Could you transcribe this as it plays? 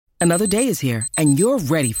Another day is here, and you're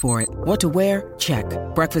ready for it. What to wear? Check.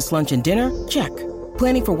 Breakfast, lunch, and dinner? Check.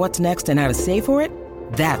 Planning for what's next and how to save for it?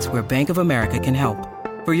 That's where Bank of America can help.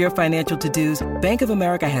 For your financial to-dos, Bank of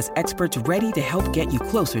America has experts ready to help get you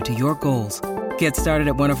closer to your goals. Get started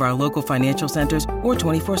at one of our local financial centers or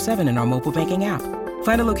 24/7 in our mobile banking app.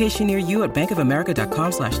 Find a location near you at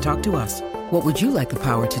bankofamerica.com/talktous. What would you like the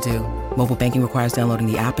power to do? Mobile banking requires downloading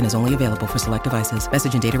the app and is only available for select devices.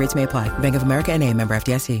 Message and data rates may apply. Bank of America N.A., member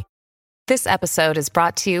FDIC. This episode is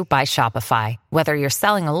brought to you by Shopify. Whether you're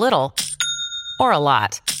selling a little or a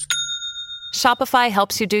lot, Shopify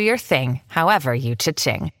helps you do your thing, however you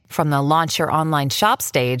cha-ching. From the launch your online shop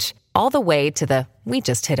stage, all the way to the we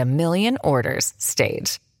just hit 1 million orders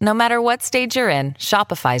stage. No matter what stage you're in,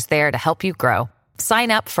 Shopify's there to help you grow.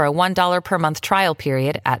 Sign up for a $1 per month trial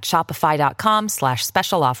period at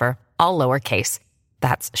shopify.com/special offer, all lowercase.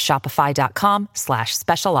 That's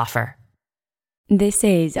shopify.com/special offer. This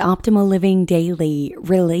is Optimal Living Daily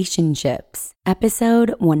Relationships,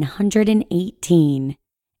 episode 118.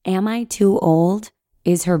 Am I too old?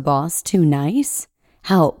 Is her boss too nice?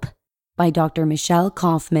 Help, by Dr. Michelle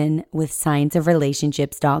Kaufman with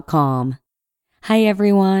scienceofrelationships.com. Hi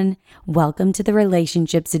everyone, welcome to the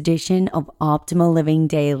Relationships edition of Optimal Living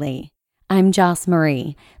Daily. I'm Joss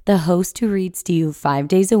Marie, the host who reads to you 5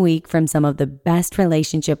 days a week from some of the best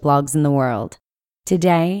relationship blogs in the world.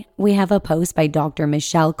 Today, we have a post by Dr.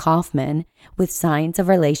 Michelle Kaufman with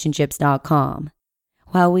scienceofrelationships.com.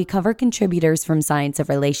 While we cover contributors from Science of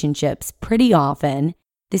Relationships pretty often,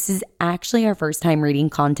 this is actually our first time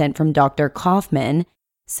reading content from Dr. Kaufman,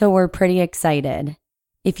 so we're pretty excited.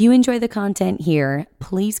 If you enjoy the content here,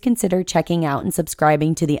 please consider checking out and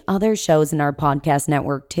subscribing to the other shows in our podcast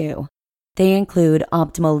network too. They include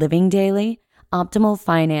Optimal Living Daily, Optimal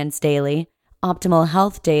Finance Daily, Optimal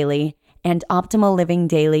Health Daily, and Optimal Living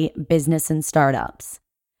Daily Business and Startups.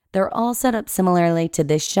 They're all set up similarly to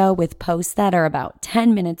this show with posts that are about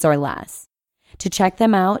 10 minutes or less. To check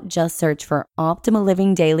them out, just search for Optimal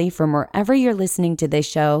Living Daily from wherever you're listening to this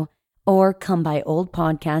show or come by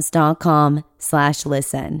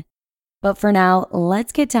oldpodcast.com/listen. But for now,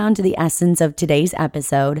 let's get down to the essence of today's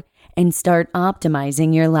episode and start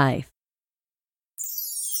optimizing your life.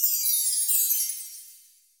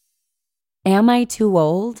 Am I too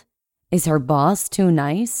old? Is her boss too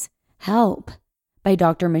nice? Help, by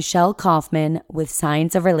Dr. Michelle Kaufman with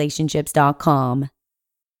scienceofrelationships.com.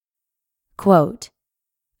 Quote,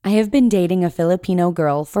 I have been dating a Filipino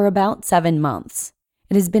girl for about 7 months.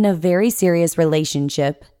 It has been a very serious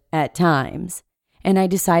relationship at times, and I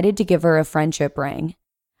decided to give her a friendship ring.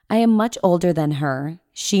 I am much older than her,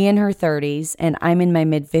 she in her 30s, and I'm in my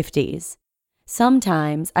mid-50s.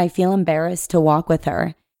 Sometimes I feel embarrassed to walk with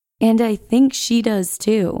her, and I think she does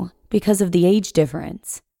too, because of the age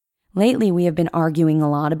difference. Lately, we have been arguing a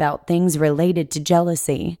lot about things related to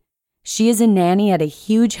jealousy. She is a nanny at a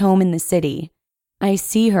huge home in the city. I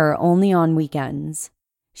see her only on weekends.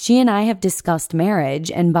 She and I have discussed marriage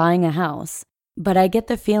and buying a house, but I get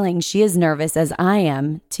the feeling she is nervous as I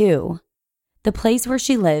am, too. The place where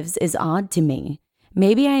she lives is odd to me.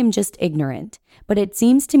 Maybe I am just ignorant, but it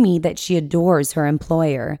seems to me that she adores her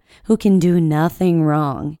employer, who can do nothing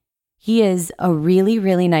wrong. He is a really,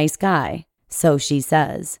 really nice guy, so she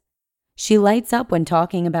says. She lights up when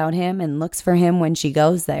talking about him and looks for him when she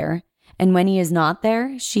goes there, and when he is not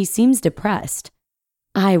there, she seems depressed.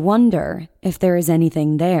 I wonder if there is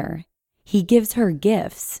anything there. He gives her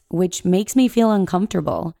gifts, which makes me feel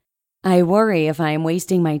uncomfortable. I worry if I am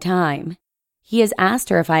wasting my time. He has asked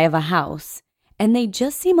her if I have a house, and they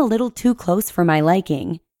just seem a little too close for my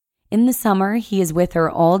liking. In the summer, he is with her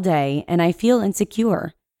all day, and I feel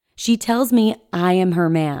insecure. She tells me I am her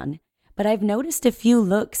man, but I've noticed a few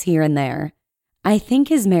looks here and there. I think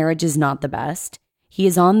his marriage is not the best. He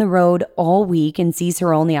is on the road all week and sees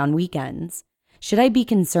her only on weekends. Should I be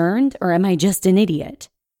concerned, or am I just an idiot?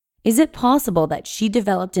 Is it possible that she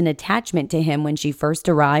developed an attachment to him when she first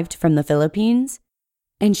arrived from the Philippines?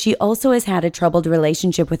 And she also has had a troubled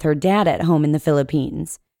relationship with her dad at home in the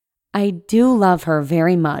Philippines. I do love her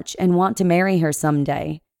very much and want to marry her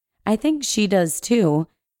someday. I think she does too,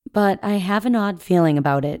 but I have an odd feeling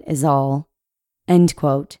about it is all. End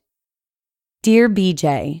quote. Dear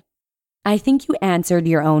BJ, I think you answered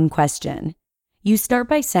your own question. You start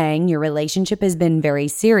by saying your relationship has been very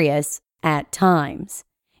serious at times,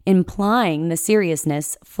 implying the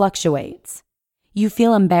seriousness fluctuates. You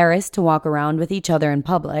feel embarrassed to walk around with each other in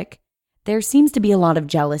public. There seems to be a lot of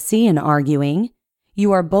jealousy and arguing.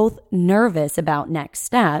 You are both nervous about next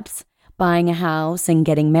steps, buying a house and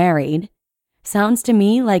getting married. Sounds to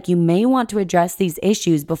me like you may want to address these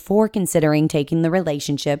issues before considering taking the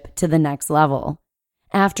relationship to the next level.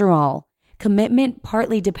 After all, commitment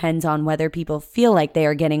partly depends on whether people feel like they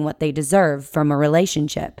are getting what they deserve from a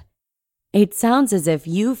relationship. It sounds as if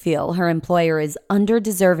you feel her employer is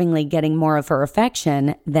underdeservingly getting more of her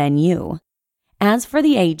affection than you. As for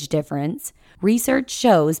the age difference, research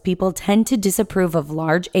shows people tend to disapprove of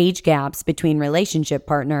large age gaps between relationship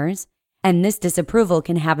partners, and this disapproval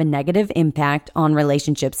can have a negative impact on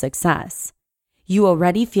relationship success. You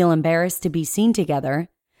already feel embarrassed to be seen together,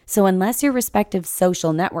 so unless your respective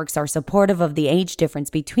social networks are supportive of the age difference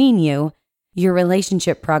between you, your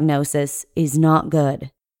relationship prognosis is not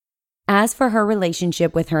good. As for her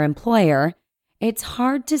relationship with her employer, it's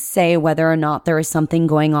hard to say whether or not there is something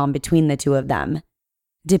going on between the two of them.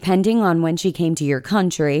 Depending on when she came to your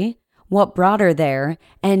country, what brought her there,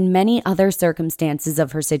 and many other circumstances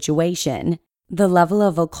of her situation, the level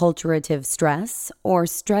of acculturative stress or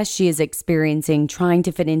stress she is experiencing trying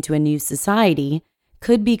to fit into a new society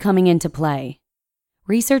could be coming into play.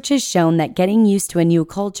 Research has shown that getting used to a new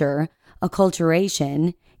culture,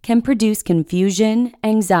 acculturation, can produce confusion,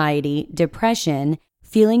 anxiety, depression,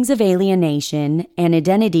 feelings of alienation, and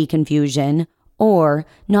identity confusion, or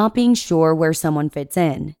not being sure where someone fits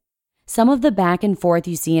in. Some of the back and forth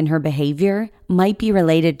you see in her behavior might be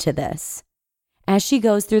related to this. As she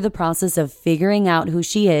goes through the process of figuring out who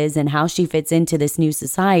she is and how she fits into this new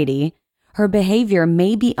society, her behavior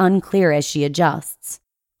may be unclear as she adjusts.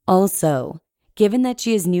 Also, given that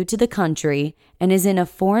she is new to the country and is in a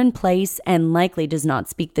foreign place and likely does not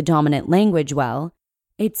speak the dominant language well,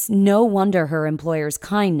 it's no wonder her employer's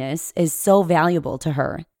kindness is so valuable to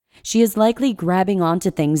her. She is likely grabbing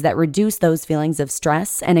onto things that reduce those feelings of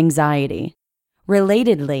stress and anxiety.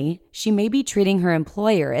 Relatedly, she may be treating her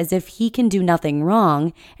employer as if he can do nothing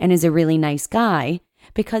wrong and is a really nice guy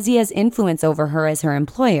because he has influence over her as her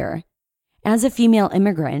employer. As a female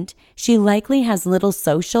immigrant, she likely has little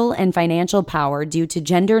social and financial power due to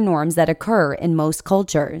gender norms that occur in most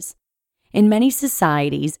cultures. In many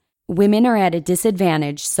societies, women are at a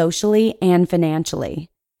disadvantage socially and financially.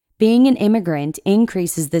 Being an immigrant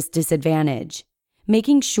increases this disadvantage.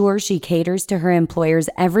 Making sure she caters to her employer's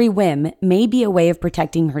every whim may be a way of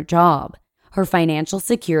protecting her job, her financial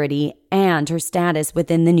security, and her status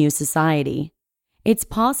within the new society. It's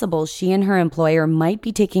possible she and her employer might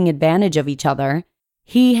be taking advantage of each other.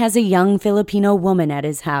 He has a young Filipino woman at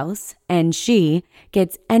his house, and she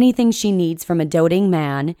gets anything she needs from a doting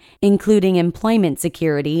man, including employment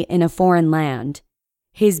security in a foreign land.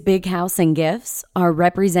 His big house and gifts are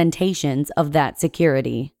representations of that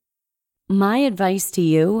security. My advice to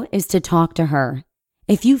you is to talk to her.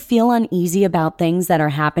 If you feel uneasy about things that are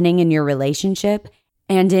happening in your relationship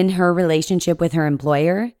and in her relationship with her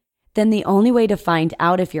employer, then the only way to find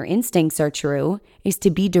out if your instincts are true is to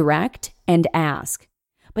be direct and ask.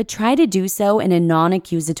 But try to do so in a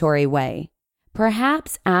non-accusatory way.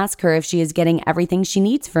 Perhaps ask her if she is getting everything she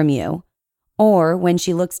needs from you. Or when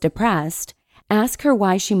she looks depressed, ask her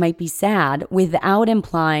why she might be sad without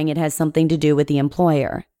implying it has something to do with the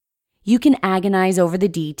employer. You can agonize over the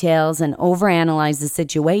details and overanalyze the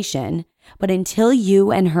situation, but until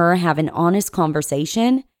you and her have an honest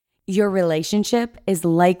conversation, your relationship is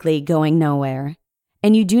likely going nowhere.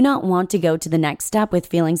 And you do not want to go to the next step with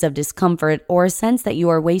feelings of discomfort or a sense that you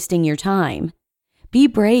are wasting your time. Be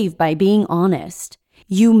brave by being honest.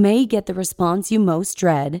 You may get the response you most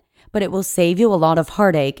dread, but it will save you a lot of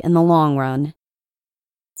heartache in the long run.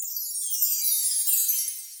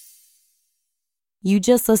 You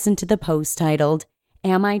just listened to the post titled,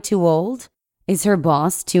 "Am I Too Old? Is Her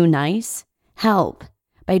Boss Too Nice? Help,"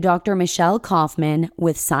 by Dr. Michelle Kaufman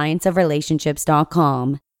with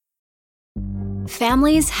scienceofrelationships.com.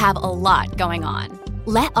 Families have a lot going on.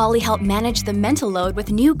 Let Ollie help manage the mental load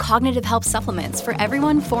with new cognitive help supplements for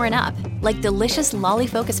everyone 4 and up, like delicious Lolly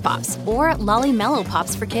Focus Pops or Lolly Mellow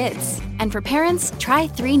Pops for kids. And for parents, try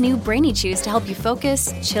 3 new Brainy Chews to help you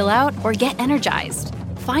focus, chill out, or get energized.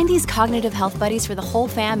 Find these cognitive health buddies for the whole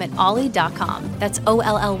fam at ollie.com. That's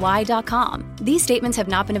OLLY.com. These statements have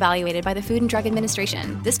not been evaluated by the Food and Drug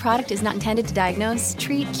Administration. This product is not intended to diagnose,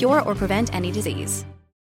 treat, cure, or prevent any disease.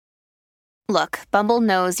 Look, Bumble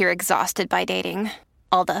knows you're exhausted by dating.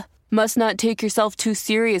 All the, must not take yourself too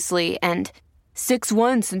seriously, and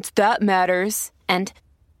 6'1" since that matters, and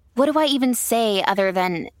what do I even say other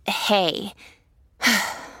than, hey?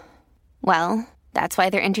 Well, that's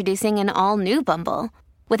why they're introducing an all-new Bumble.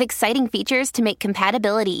 With exciting features to make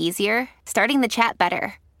compatibility easier, starting the chat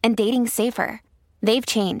better, and dating safer. They've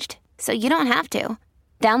changed, so you don't have to.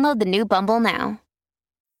 Download the new Bumble now.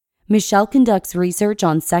 Michelle conducts research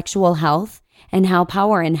on sexual health and how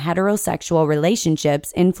power in heterosexual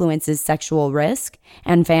relationships influences sexual risk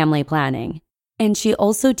and family planning. And she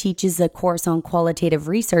also teaches a course on qualitative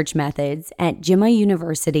research methods at Jimma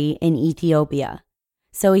University in Ethiopia.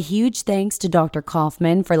 So a huge thanks to Dr.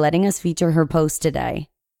 Kaufman for letting us feature her post today.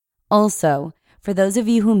 Also, for those of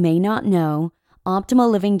you who may not know, Optimal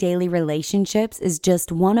Living Daily Relationships is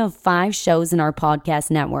just one of 5 shows in our podcast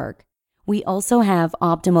network. We also have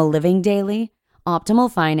Optimal Living Daily,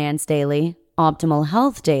 Optimal Finance Daily, Optimal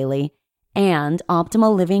Health Daily, and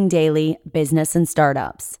Optimal Living Daily Business and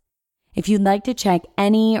Startups. If you'd like to check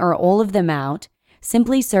any or all of them out,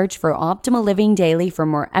 simply search for Optimal Living Daily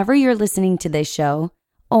from wherever you're listening to this show,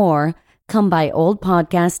 or come by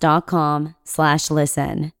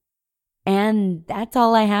oldpodcast.com/listen. And that's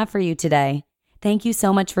all I have for you today. Thank you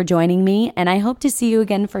so much for joining me, and I hope to see you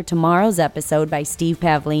again for tomorrow's episode by Steve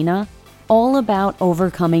Pavlina, all about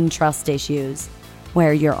overcoming trust issues,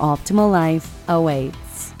 where your optimal life awaits.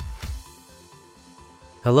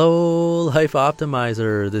 Hello, Life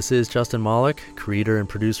Optimizer. This is Justin Malik, creator and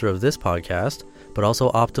producer of this podcast, but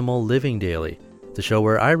also Optimal Living Daily, the show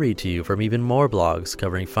where I read to you from even more blogs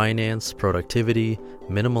covering finance, productivity,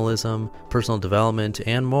 minimalism, personal development,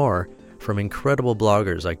 and more from incredible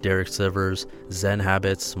bloggers like Derek Sivers, Zen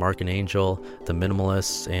Habits, Mark and Angel, The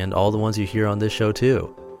Minimalists, and all the ones you hear on this show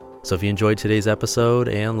too. So if you enjoyed today's episode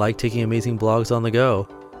and like taking amazing blogs on the go,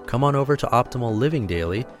 come on over to Optimal Living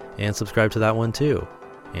Daily and subscribe to that one too.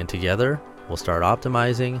 And together, we'll start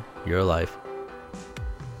optimizing your life.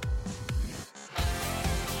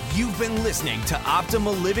 You've been listening to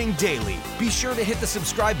Optimal Living Daily. Be sure to hit the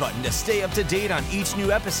subscribe button to stay up to date on each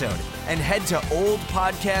new episode, and head to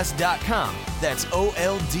oldpodcast.com. That's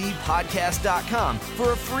OLDpodcast.com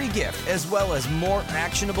for a free gift, as well as more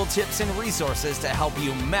actionable tips and resources to help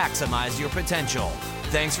you maximize your potential.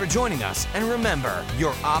 Thanks for joining us, and remember,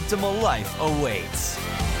 your optimal life awaits.